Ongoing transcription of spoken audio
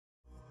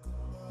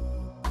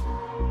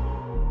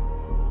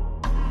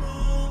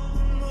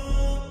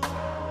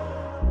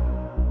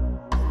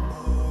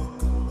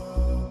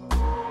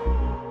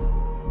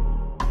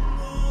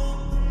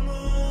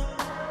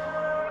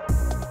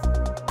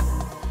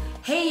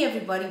Hey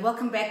everybody,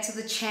 welcome back to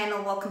the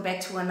channel. Welcome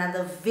back to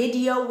another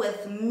video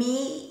with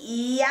me.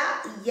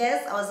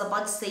 Yes, I was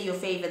about to say your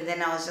fave and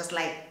then I was just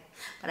like,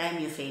 but I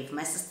am your fave.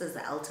 My sister's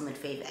the ultimate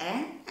fave.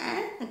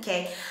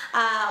 Okay.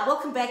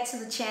 Welcome back to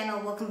the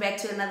channel. Welcome back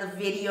to another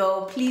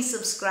video. Please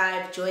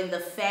subscribe, join the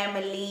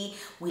family.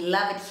 We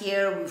love it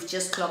here. We've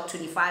just clocked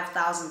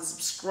 25,000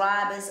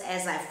 subscribers.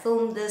 As I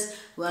film this,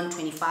 we're on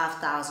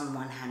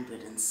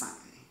 25,100 and something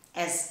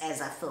as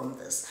I film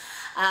this.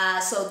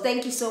 So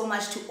thank you so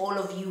much to all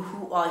of you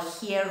who are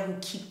here, who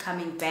keep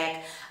coming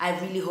back. I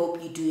really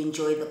hope you do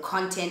enjoy the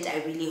content.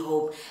 I really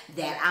hope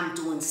that I'm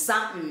doing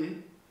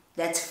something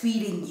that's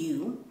feeding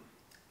you,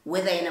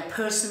 whether in a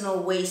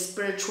personal way,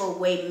 spiritual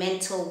way,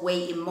 mental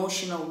way,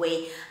 emotional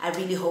way. I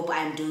really hope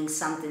I'm doing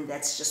something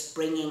that's just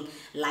bringing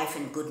life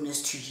and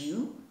goodness to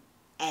you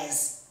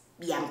as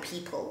young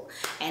people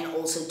and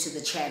also to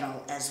the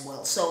channel as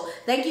well. So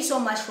thank you so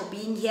much for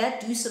being here.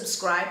 Do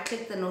subscribe,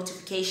 click the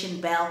notification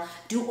bell,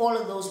 do all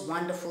of those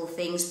wonderful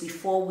things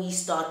before we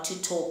start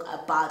to talk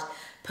about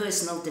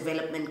personal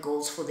development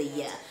goals for the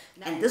year.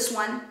 And this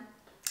one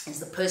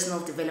is the personal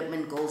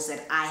development goals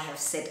that I have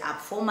set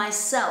up for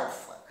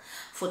myself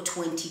for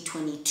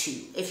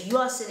 2022. If you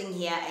are sitting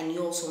here and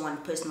you also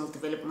want personal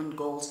development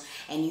goals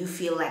and you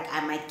feel like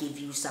I might give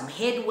you some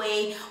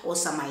headway or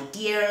some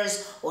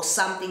ideas or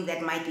something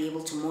that might be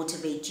able to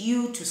motivate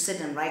you to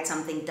sit and write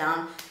something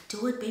down,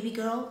 do it, baby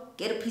girl.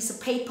 Get a piece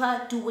of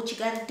paper, do what you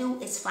gotta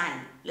do. It's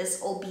fine. Let's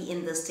all be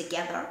in this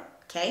together.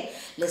 Okay,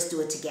 let's do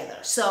it together.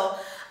 So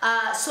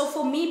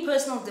for me,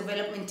 personal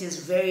development is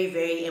very,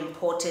 very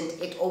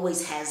important. It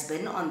always has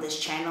been on this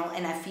channel,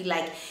 and I feel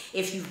like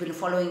if you've been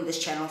following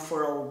this channel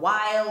for a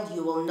while,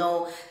 you will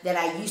know that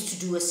I used to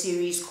do a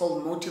series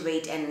called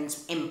Motivate and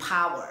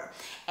Empower.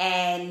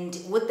 And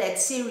with that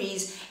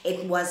series,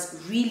 it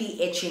was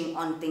really etching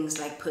on things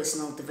like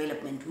personal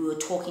development. We were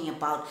talking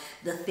about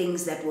the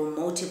things that will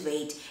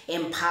motivate,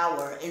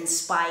 empower,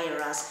 inspire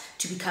us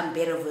to become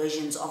better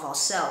versions of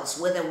ourselves,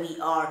 whether we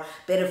are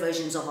better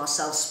versions of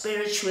ourselves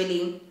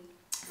spiritually,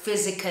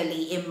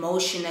 physically,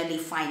 emotionally,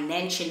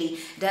 financially,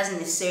 doesn't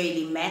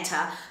necessarily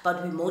matter,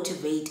 but we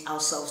motivate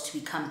ourselves to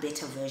become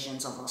better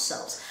versions of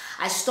ourselves.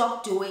 I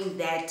stopped doing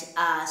that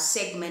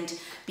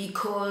segment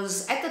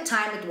because at the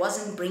time it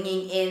wasn't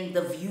bringing in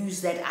the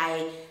views that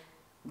I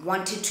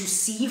wanted to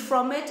see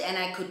from it, and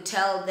I could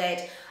tell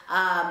that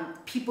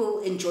people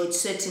enjoyed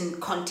certain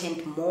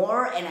content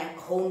more, and I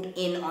honed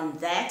in on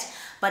that.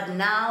 But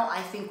now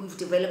I think we've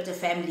developed a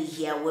family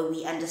here where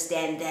we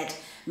understand that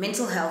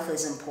mental health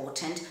is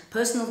important,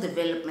 personal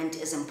development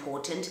is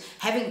important,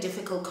 having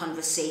difficult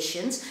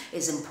conversations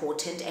is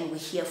important, and we're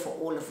here for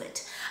all of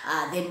it.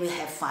 Then we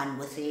have fun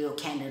with your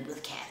Candid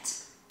with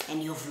Cats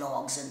and your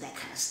vlogs and that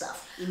kind of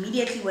stuff.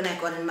 Immediately when I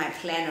got in my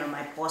planner,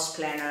 my boss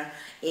planner,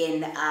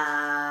 in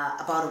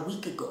about a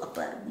week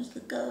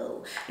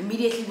ago,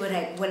 immediately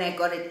when I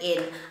got it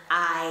in,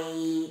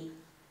 I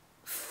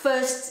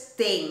first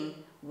thing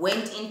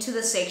went into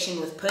the section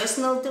with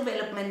personal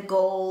development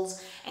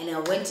goals, and I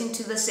went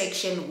into the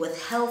section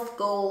with health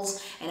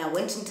goals, and I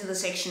went into the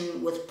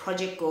section with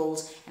project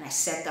goals, and I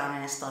sat down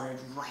and I started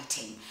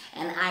writing,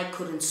 and I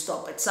couldn't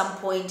stop. At some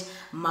point,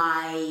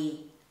 my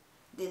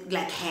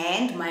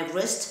my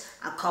wrist,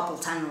 a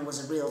carpal tunnel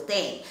was a real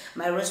thing.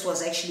 My wrist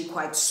was actually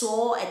quite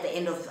sore at the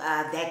end of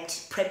that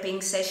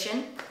prepping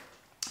session,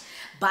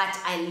 but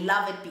I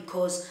love it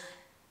because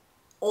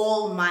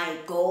all my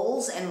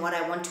goals and what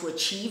I want to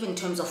achieve in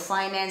terms of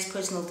finance,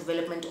 personal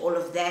development, all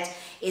of that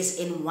is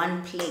in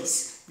one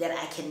place that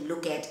I can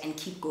look at and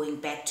keep going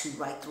back to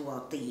right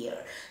throughout the year.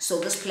 So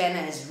this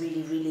planner is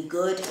really, really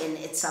good, and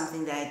it's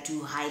something that I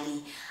do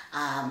highly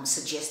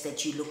suggest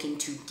that you look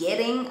into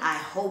getting. I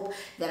hope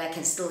that I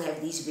can still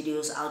have these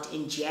videos out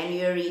in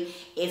January.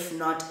 If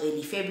not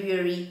early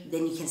February,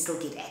 then you can still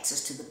get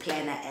access to the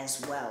planner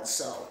as well.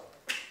 So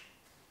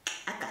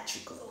I got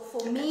you, girl.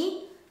 For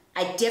me,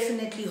 I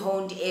definitely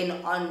honed in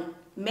on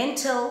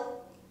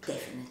mental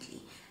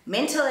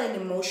and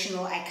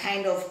emotional. I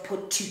kind of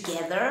put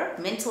together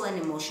mental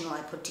and emotional.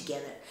 I put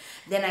together.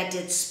 Then I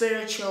did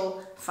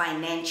spiritual,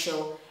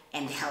 financial,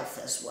 and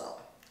health as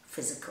well,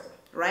 physical,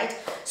 right?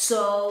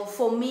 So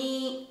for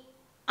me,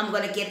 I'm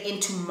gonna get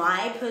into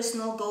my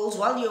personal goals.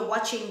 While you're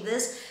watching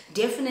this,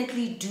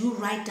 definitely do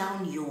write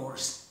down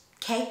yours,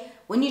 okay?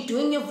 When you're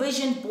doing your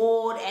vision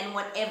board and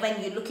whatever,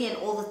 and you're looking at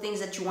all the things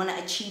that you want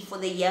to achieve for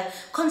the year,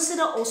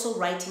 consider also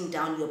writing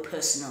down your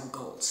personal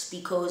goals,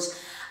 because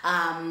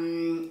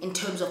in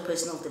terms of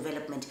personal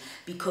development,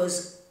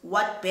 because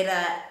what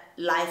better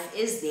life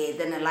is there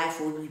than a life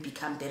where we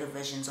become better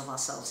versions of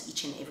ourselves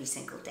each and every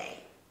single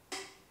day.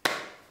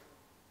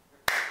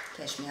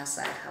 Cash me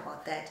outside, how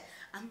about that?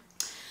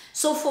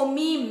 So for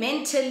me,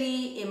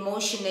 mentally,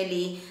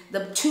 emotionally,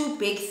 the two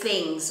big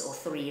things, or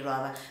three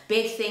rather,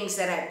 big things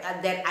that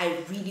I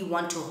really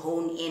want to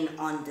hone in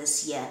on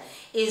this year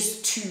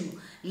is to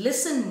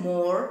listen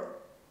more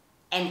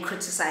and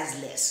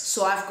criticize less.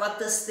 So I've got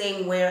this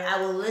thing where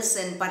I will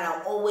listen, but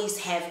I'll always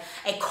have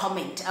a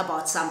comment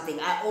about something.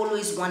 I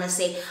always want to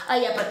say, oh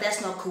yeah, but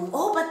that's not cool.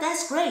 Oh, but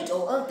that's great.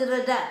 Or oh, da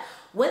da da.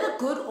 whether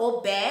good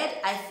or bad,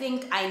 I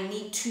think I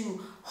need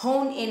to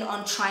hone in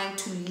on trying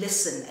to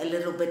listen a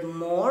little bit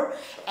more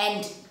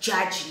and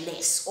judge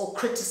less or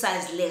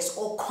criticize less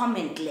or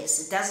comment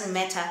less. It doesn't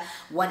matter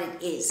what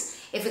it is.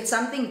 If it's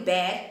something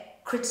bad,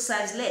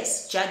 criticize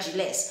less, judge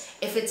less.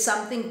 If it's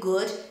something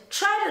good,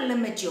 try to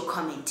limit your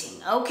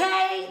commenting,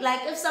 okay?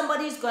 Like if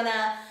somebody's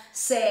gonna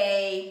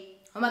say,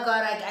 oh my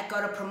God, I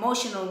got a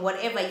promotion or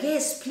whatever.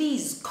 Yes,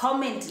 please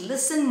comment,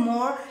 listen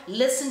more,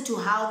 listen to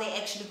how they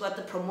actually got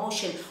the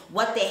promotion,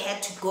 what they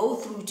had to go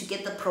through to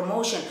get the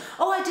promotion.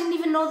 Oh, I didn't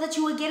even know that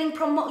you were getting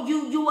promoted.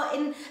 You were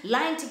in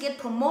line to get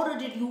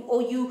promoted,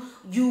 or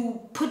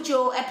you put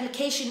your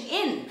application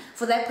in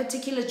for that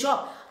particular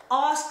job.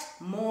 Ask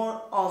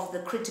more of the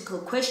critical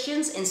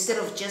questions instead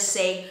of just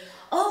saying,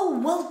 oh,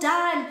 well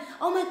done.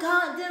 Oh my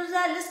God,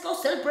 let's go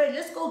celebrate,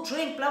 let's go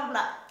drink, blah,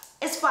 blah.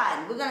 It's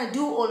fine. We're going to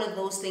do all of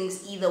those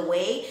things either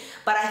way.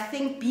 But I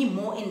think be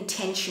more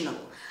intentional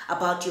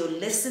about your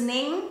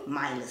listening,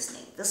 my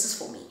listening. This is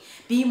for me.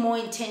 Be more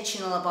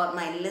intentional about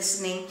my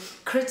listening.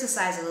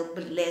 Criticize a little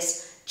bit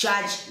less.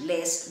 Judge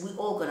less. We're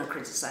all going to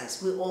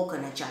criticize. We're all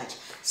going to judge.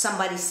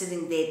 Somebody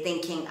sitting there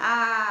thinking,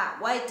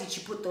 why did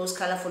you put those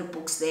colorful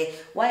books there?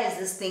 Why is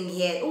this thing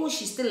here? Oh,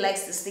 she still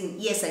likes this thing.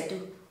 Yes, I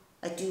do.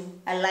 I do.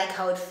 I like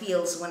how it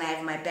feels when I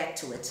have my back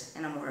to it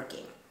and I'm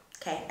working.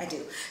 Okay, I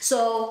do.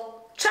 So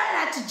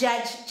try not to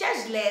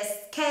judge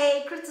less,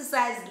 okay?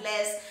 Criticize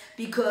less,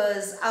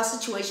 because our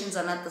situations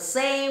are not the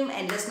same,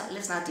 and let's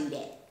not do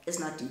that. Let's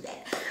not do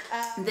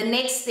that. The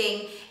next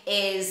thing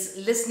is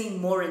listening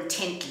more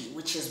intently,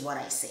 which is what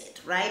I said,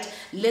 right?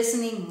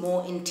 Listening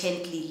more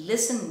intently.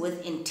 Listen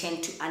with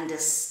intent to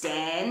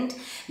understand.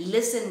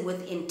 Listen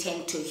with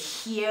intent to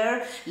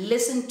hear.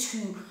 Listen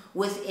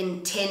with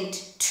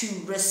intent to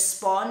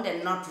respond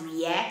and not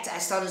react. I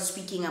started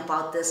speaking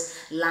about this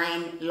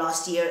line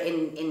last year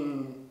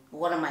in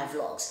one of my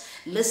vlogs.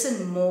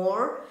 Listen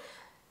more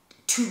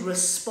to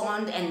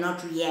respond and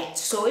not react.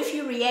 So if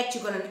you react,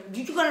 you're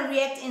gonna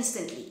react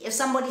instantly. If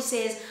somebody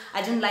says,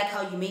 I didn't like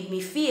how you made me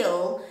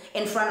feel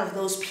in front of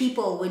those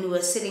people when we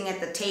were sitting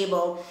at the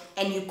table,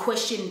 and you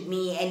questioned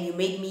me and you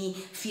made me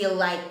feel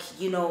like,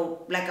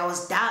 like I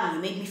was dumb, you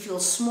made me feel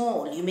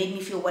small, you made me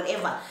feel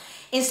whatever.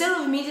 Instead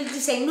of immediately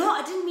saying, no,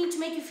 I didn't mean to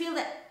make you feel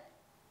that,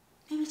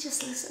 maybe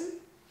just listen.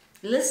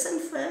 Listen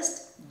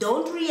first,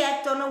 don't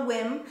react on a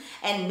whim,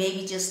 and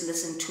maybe just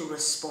listen to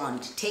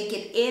respond. Take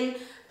it in,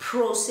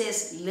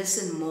 process,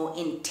 listen more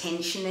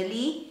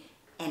intentionally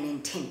and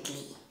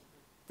intently.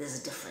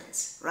 There's a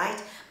difference,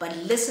 right? But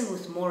listen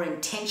with more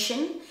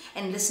intention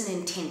and listen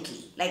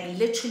intently. Like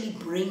literally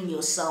bring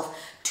yourself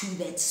to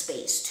that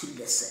space to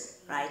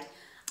listen, right?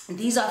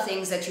 These are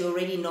things that you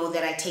already know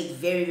that I take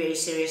very, very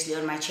seriously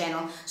on my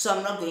channel, so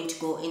I'm not going to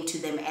go into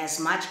them as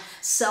much.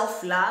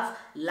 Self-love,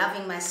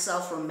 loving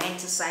myself,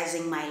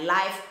 romanticizing my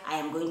life, I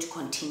am going to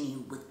continue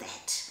with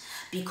that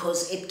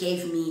because it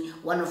gave me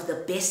one of the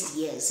best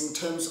years in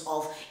terms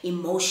of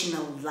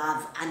emotional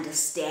love,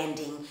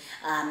 understanding,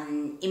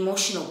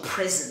 emotional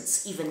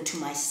presence, even to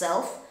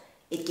myself.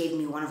 It gave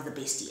me one of the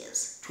best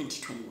years,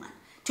 2021.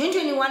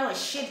 2021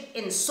 was shit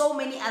in so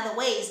many other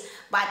ways,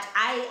 but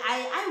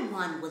I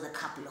won with a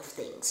couple of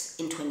things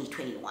in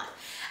 2021.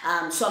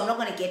 So I'm not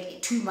going to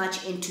get too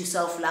much into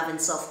self-love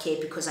and self-care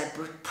because I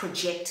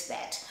project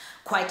that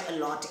quite a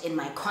lot in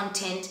my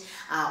content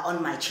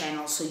on my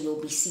channel. So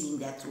you'll be seeing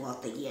that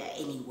throughout the year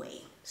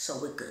anyway. So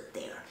we're good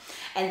there.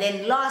 And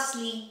then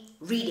lastly,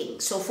 reading.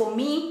 So for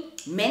me,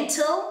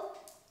 mental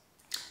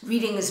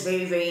reading is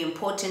very, very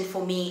important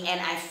for me.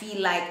 And I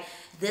feel like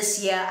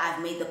this year,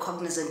 I've made the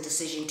cognizant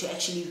decision to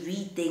actually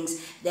read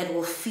things that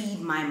will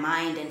feed my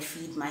mind and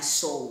feed my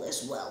soul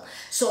as well.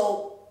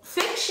 So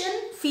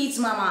fiction feeds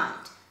my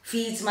mind,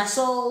 feeds my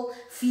soul,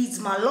 feeds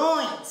my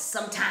loins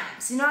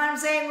sometimes. You know what I'm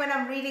saying? When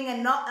I'm reading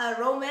a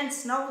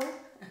romance novel,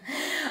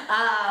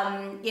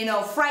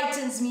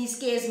 frightens me,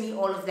 scares me,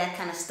 all of that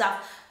kind of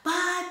stuff.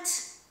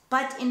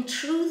 But in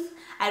truth,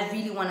 I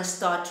really want to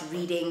start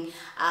reading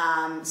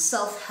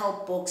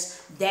self-help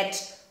books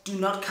that do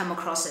not come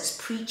across as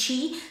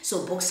preachy.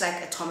 So books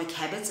like Atomic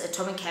Habits.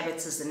 Atomic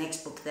Habits is the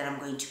next book that I'm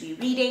going to be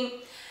reading.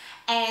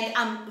 And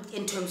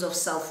in terms of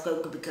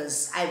self-help,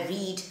 because I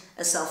read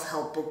a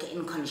self-help book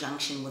in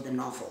conjunction with a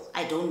novel.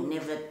 I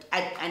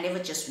never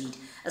just read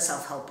a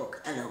self-help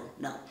book alone,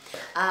 no.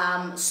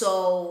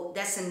 So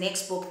that's the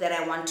next book that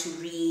I want to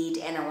read,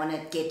 and I want to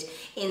get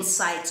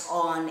insights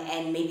on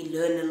and maybe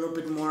learn a little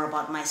bit more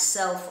about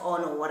myself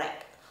on, or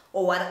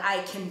what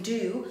I can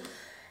do,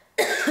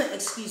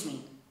 excuse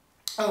me,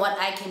 or what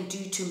I can do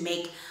to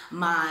make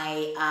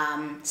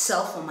my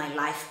self or my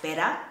life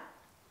better.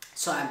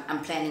 So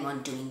I'm planning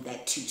on doing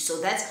that too. So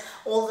that's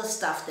all the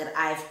stuff that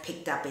I've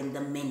picked up in the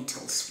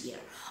mental sphere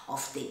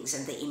of things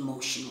and the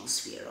emotional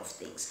sphere of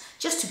things.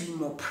 Just to be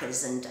more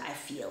present, I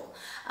feel.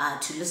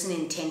 To listen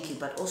intently,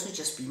 but also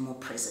just be more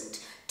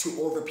present to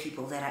all the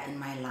people that are in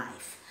my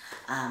life.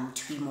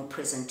 To be more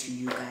present to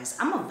you guys.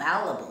 I'm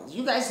available.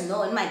 You guys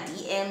know in my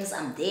DMs,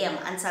 I'm there. I'm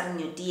answering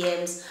your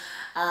DMs.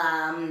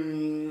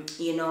 I'm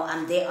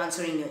there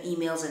answering your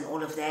emails and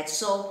all of that.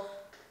 So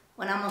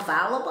when I'm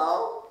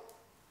available,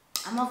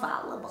 I'm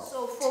available.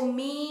 So for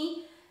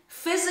me,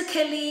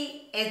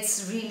 physically,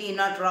 it's really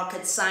not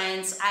rocket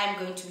science. I'm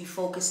going to be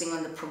focusing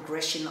on the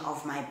progression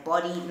of my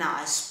body. Now,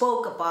 I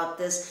spoke about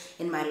this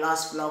in my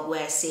last vlog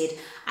where I said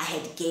I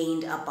had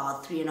gained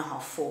about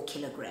 3.5–4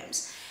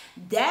 kilograms.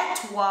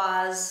 That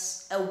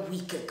was a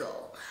week ago.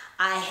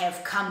 I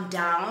have come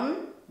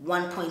down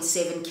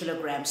 1.7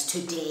 kilograms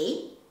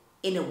today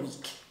in a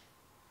week.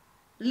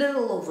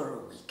 Little over a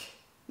week,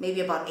 maybe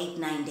about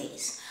 8–9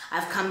 days.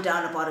 I've come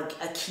down about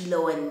a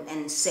kilo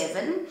and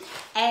 7.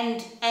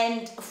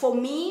 And for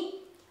me,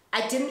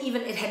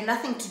 it had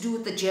nothing to do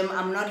with the gym.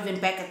 I'm not even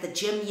back at the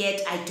gym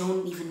yet. I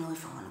don't even know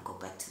if I want to go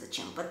back to the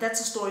gym. But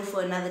that's a story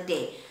for another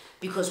day.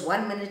 Because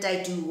 1 minute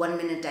I do, 1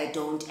 minute I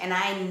don't. And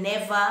I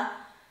never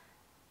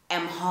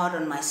am hard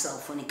on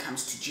myself when it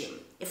comes to gym.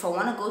 If I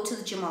want to go to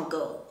the gym, I'll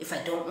go. If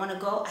I don't want to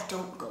go, I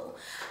don't go.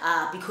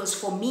 Because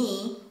for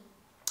me,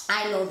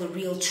 I know the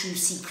real true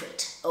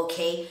secret,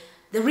 okay?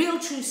 The real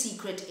true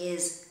secret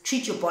is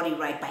treat your body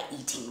right by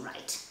eating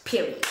right,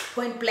 period.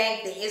 Point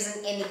blank, there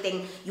isn't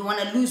anything. You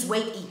want to lose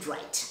weight, eat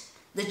right.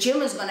 The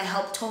gym is going to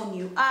help tone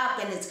you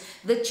up, and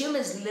the gym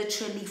is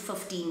literally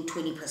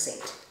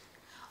 15–20%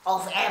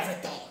 of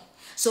everything.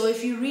 So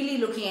if you're really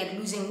looking at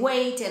losing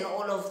weight and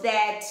all of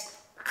that,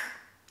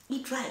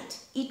 eat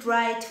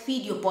right,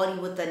 feed your body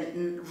with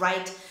the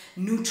right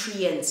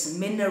nutrients,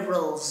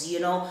 minerals, you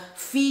know,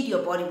 feed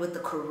your body with the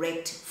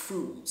correct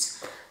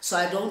foods. So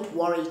I don't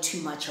worry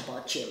too much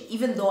about gym,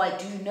 even though I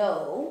do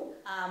know,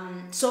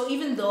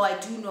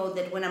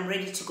 that when I'm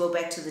ready to go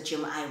back to the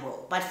gym, I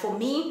will. But for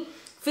me,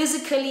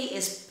 physically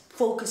is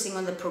focusing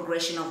on the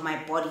progression of my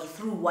body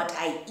through what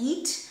I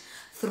eat,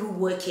 through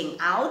working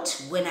out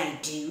when I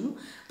do,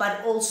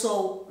 but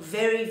also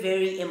very,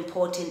 very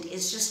important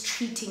is just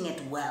treating it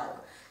well.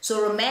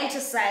 So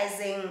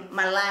romanticizing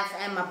my life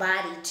and my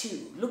body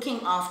too, looking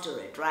after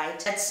it, right?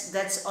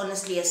 That's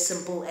honestly as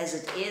simple as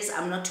it is.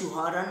 I'm not too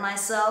hard on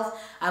myself.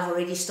 I've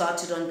already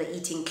started on the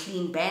eating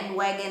clean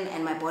bandwagon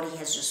and my body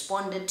has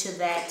responded to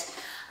that.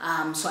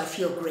 So I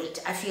feel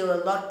great. I feel a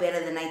lot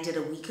better than I did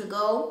a week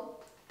ago,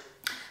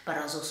 but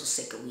I was also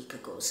sick a week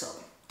ago, so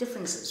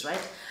differences,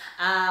 right?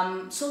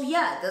 So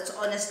yeah, that's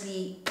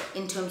honestly,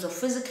 in terms of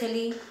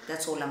physically,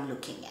 that's all I'm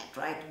looking at,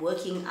 right?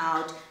 Working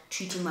out,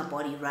 treating my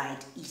body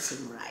right,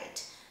 eating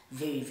right.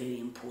 Very,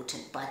 very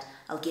important. But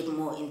I'll get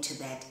more into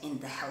that in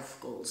the health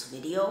goals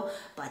video.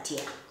 But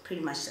yeah,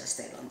 pretty much just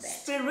that on that.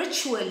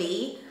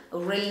 Spiritually,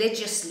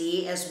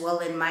 religiously as well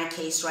in my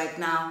case right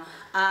now,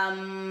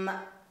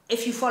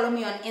 if you follow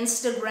me on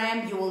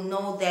Instagram, you will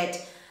know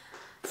that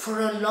for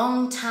a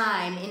long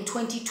time in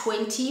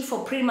 2020,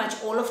 for pretty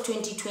much all of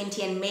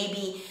 2020 and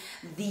maybe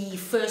the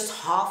first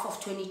half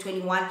of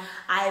 2021,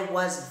 I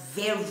was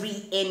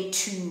very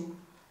into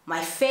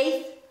my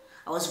faith.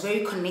 I was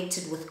very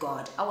connected with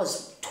God.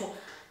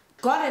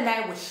 God and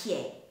I were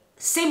here,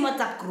 same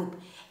WhatsApp group.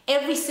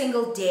 Every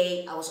single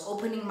day, I was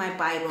opening my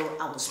Bible,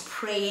 I was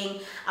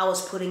praying, I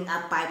was putting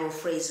up Bible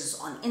phrases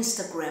on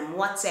Instagram,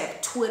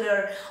 WhatsApp,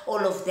 Twitter, all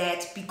of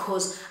that,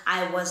 because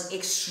I was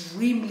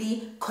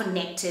extremely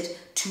connected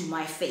to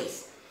my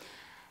faith.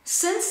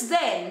 Since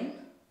then,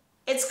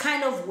 it's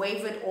kind of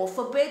wavered off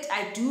a bit.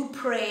 I do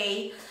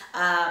pray,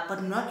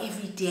 but not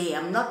every day.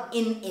 I'm not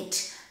in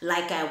it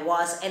like I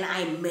was, and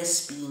I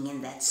miss being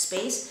in that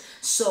space.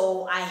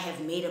 So I have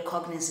made a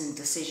cognizant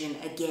decision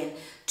again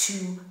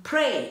to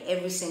pray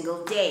every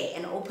single day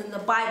and open the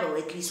Bible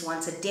at least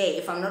once a day.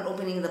 If I'm not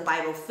opening the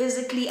Bible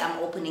physically, I'm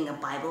opening a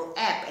Bible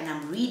app and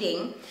I'm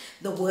reading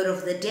the word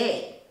of the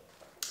day,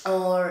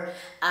 or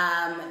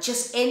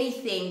just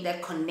anything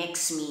that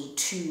connects me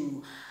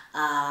to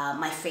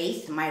my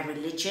faith, my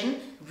religion.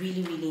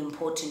 Really, really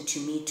important to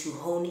me to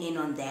hone in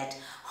on that,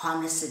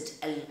 harness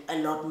it a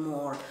lot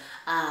more,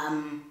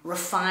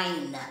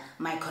 refine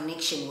my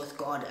connection with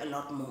God a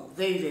lot more.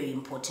 Very, very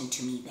important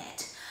to me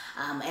that.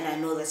 And I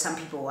know that some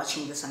people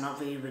watching this are not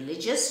very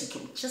religious. You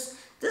can just,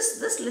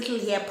 this little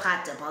here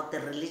part about the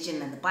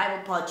religion and the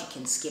Bible part, you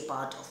can skip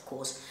out, of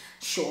course,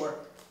 sure.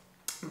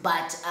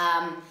 But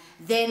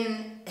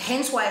then,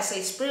 hence why I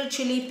say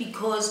spiritually,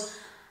 because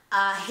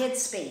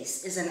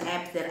Headspace is an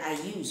app that I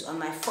use on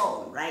my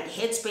phone, right?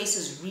 Headspace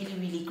is really,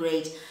 really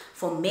great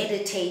for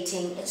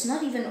meditating. It's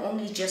not even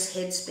only just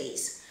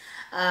Headspace,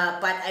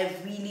 but I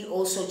really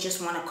also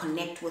just want to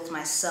connect with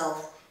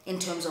myself in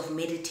terms of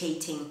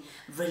meditating,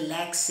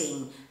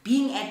 relaxing,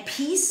 being at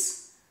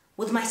peace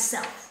with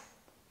myself.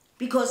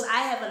 Because I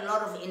have a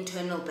lot of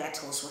internal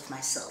battles with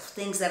myself,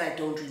 things that I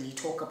don't really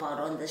talk about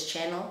on this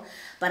channel,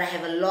 but I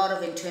have a lot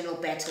of internal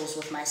battles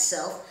with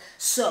myself.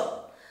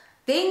 So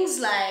things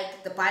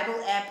like the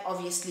Bible app,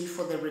 obviously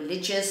for the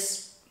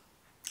religious.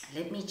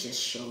 Let me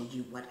just show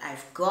you what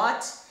I've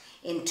got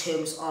in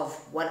terms of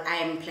what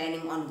I'm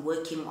planning on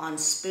working on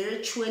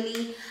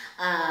spiritually.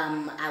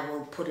 I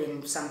will put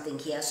in something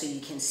here so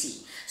you can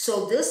see.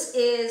 So this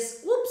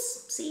is,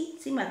 whoops,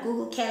 see my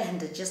Google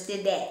Calendar just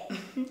did that.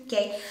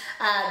 Okay,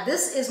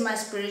 this is my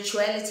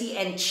spirituality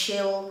and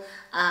chill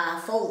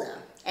folder.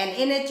 And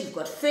in it, you've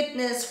got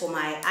fitness for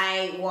my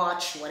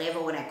iWatch,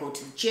 whatever, when I go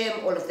to the gym,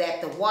 all of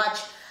that, the watch,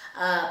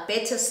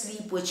 better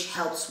sleep, which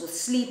helps with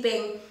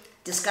sleeping.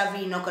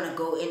 Discovery, not going to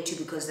go into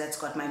because that's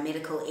got my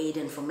medical aid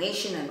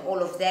information and all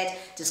of that.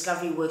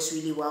 Discovery works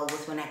really well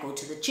with when I go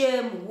to the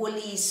gym,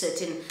 Woolies,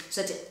 certain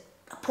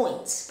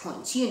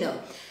points, you know.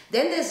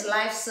 Then there's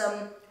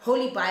Lifesome.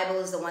 Holy Bible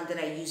is the one that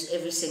I use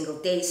every single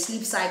day.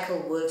 Sleep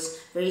Cycle works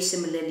very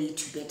similarly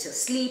to better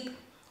sleep.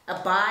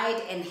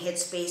 Abide and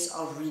Headspace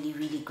are really,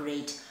 really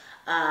great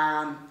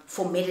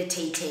for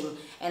meditating,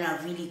 and are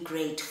really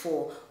great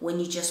for when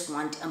you just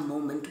want a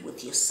moment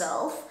with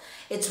yourself.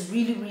 It's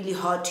really, really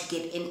hard to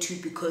get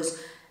into because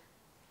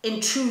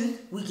in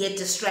truth, we get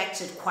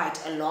distracted quite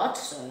a lot.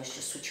 So let's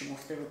just switching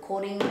off the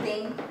recording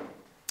thing.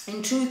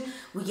 In truth,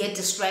 we get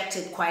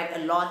distracted quite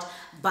a lot,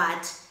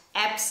 but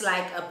apps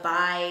like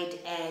Abide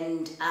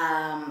and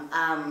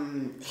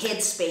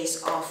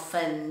Headspace are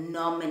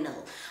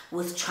phenomenal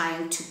with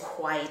trying to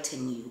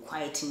quieten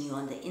you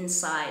on the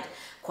inside,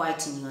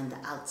 quieten you on the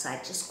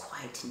outside, just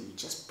quieten you,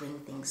 just bring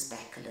things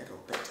back a little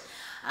bit.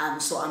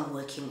 So I'm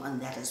working on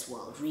that as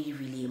well. Really,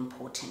 really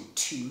important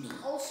to me.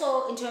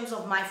 Also, in terms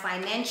of my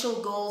financial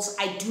goals,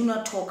 I do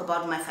not talk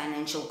about my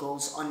financial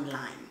goals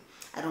online.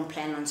 I don't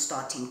plan on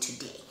starting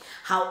today.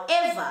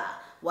 However,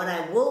 what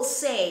I will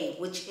say,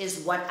 which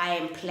is what I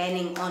am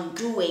planning on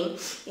doing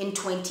in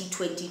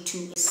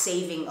 2022, is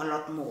saving a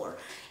lot more.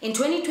 In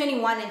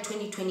 2021 and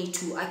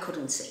 2022, I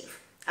couldn't save.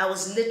 I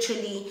was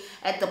literally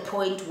at the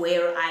point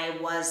where I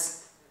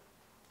was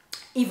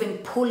even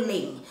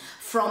pulling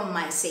from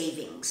my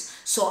savings.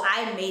 So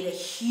I made a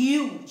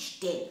huge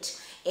dent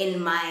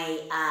in my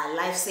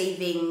life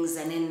savings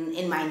and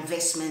in my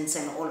investments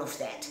and all of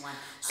that.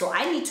 So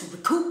I need to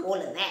recoup all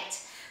of that.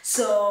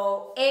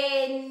 So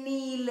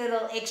any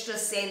little extra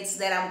cents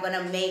that I'm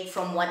gonna make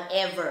from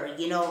whatever,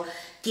 you know,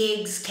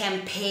 gigs,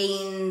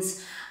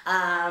 campaigns,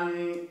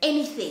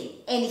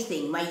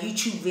 anything, my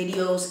YouTube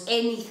videos,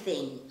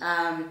 anything,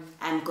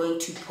 I'm going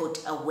to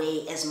put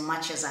away as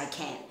much as I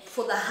can.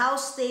 For the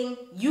house thing,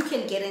 you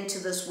can get into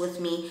this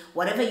with me.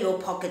 Whatever your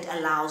pocket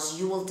allows,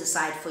 you will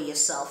decide for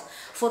yourself.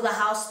 For the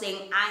house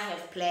thing, I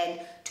have planned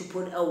to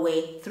put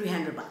away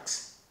 300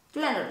 bucks.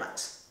 300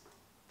 bucks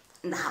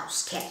in the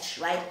house, cash,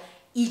 right?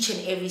 Each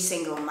and every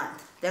single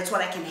month. That's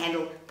what I can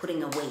handle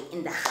putting away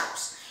in the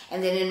house.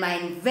 And then in my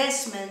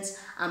investments,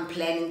 I'm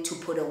planning to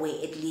put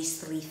away at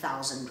least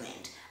 3,000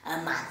 rand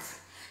a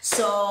month.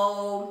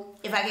 So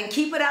if I can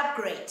keep it up,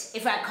 great.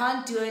 If I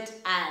can't do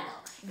it, I don't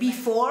know.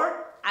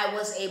 Before, I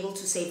was able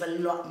to save a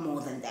lot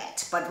more than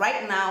that. But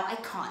right now, I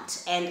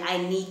can't. And I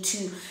need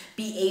to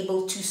be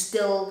able to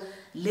still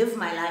live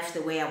my life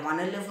the way I want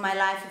to live my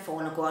life. If I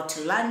want to go out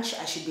to lunch,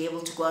 I should be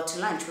able to go out to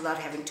lunch without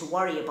having to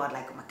worry about,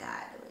 like, oh my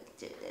God.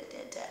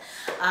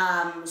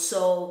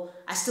 So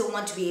I still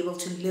want to be able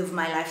to live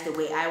my life the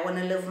way I want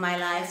to live my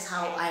life,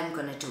 how I'm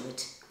going to do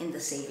it in the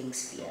savings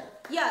sphere.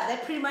 Yeah,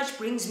 that pretty much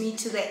brings me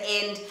to the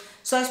end.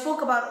 So I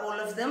spoke about all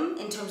of them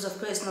in terms of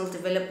personal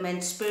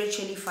development,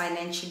 spiritually,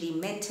 financially,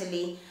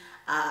 mentally,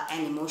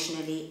 and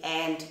emotionally,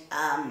 and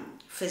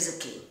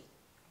physically.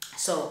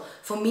 So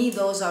for me,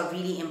 those are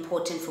really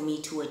important for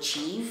me to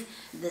achieve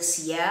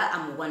this year.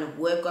 I'm going to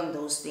work on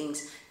those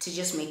things to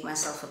just make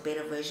myself a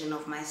better version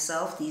of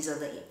myself. These are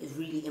the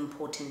really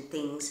important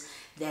things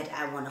that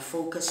I want to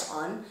focus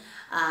on.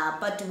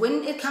 But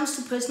when it comes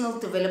to personal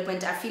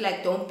development, I feel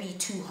like don't be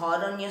too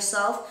hard on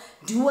yourself.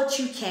 Do what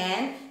you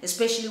can,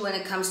 especially when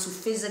it comes to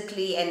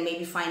physically and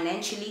maybe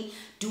financially.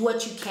 Do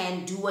what you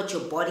can, do what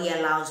your body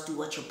allows, do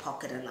what your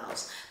pocket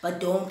allows. But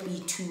don't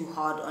be too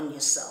hard on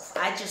yourself.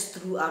 I just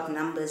threw out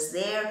numbers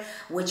there,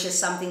 which is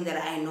something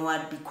that I know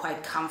I'd be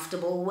quite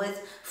comfortable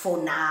with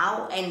for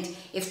now. And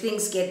if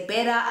things get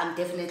better, I'm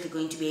definitely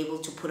going to be able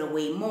to put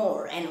away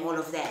more and all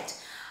of that.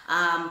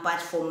 But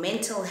for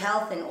mental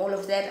health and all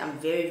of that, I'm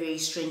very, very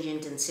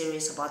stringent and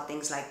serious about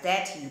things like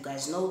that. You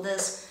guys know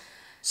this.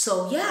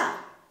 So yeah,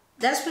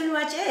 that's pretty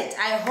much it.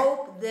 I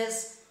hope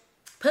this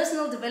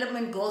personal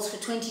development goals for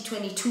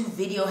 2022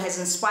 video has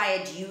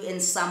inspired you in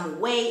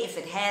some way. If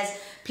it has,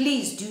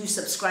 please do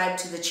subscribe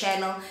to the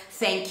channel.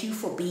 Thank you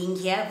for being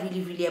here. Really,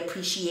 really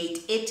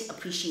appreciate it.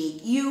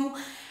 Appreciate you.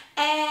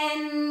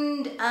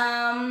 And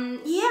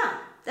yeah,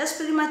 that's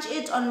pretty much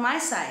it on my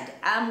side.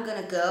 I'm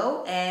gonna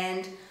go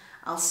and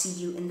I'll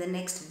see you in the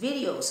next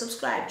video.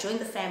 Subscribe, join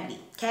the family,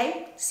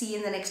 okay? See you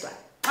in the next one.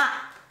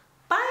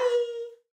 Bye.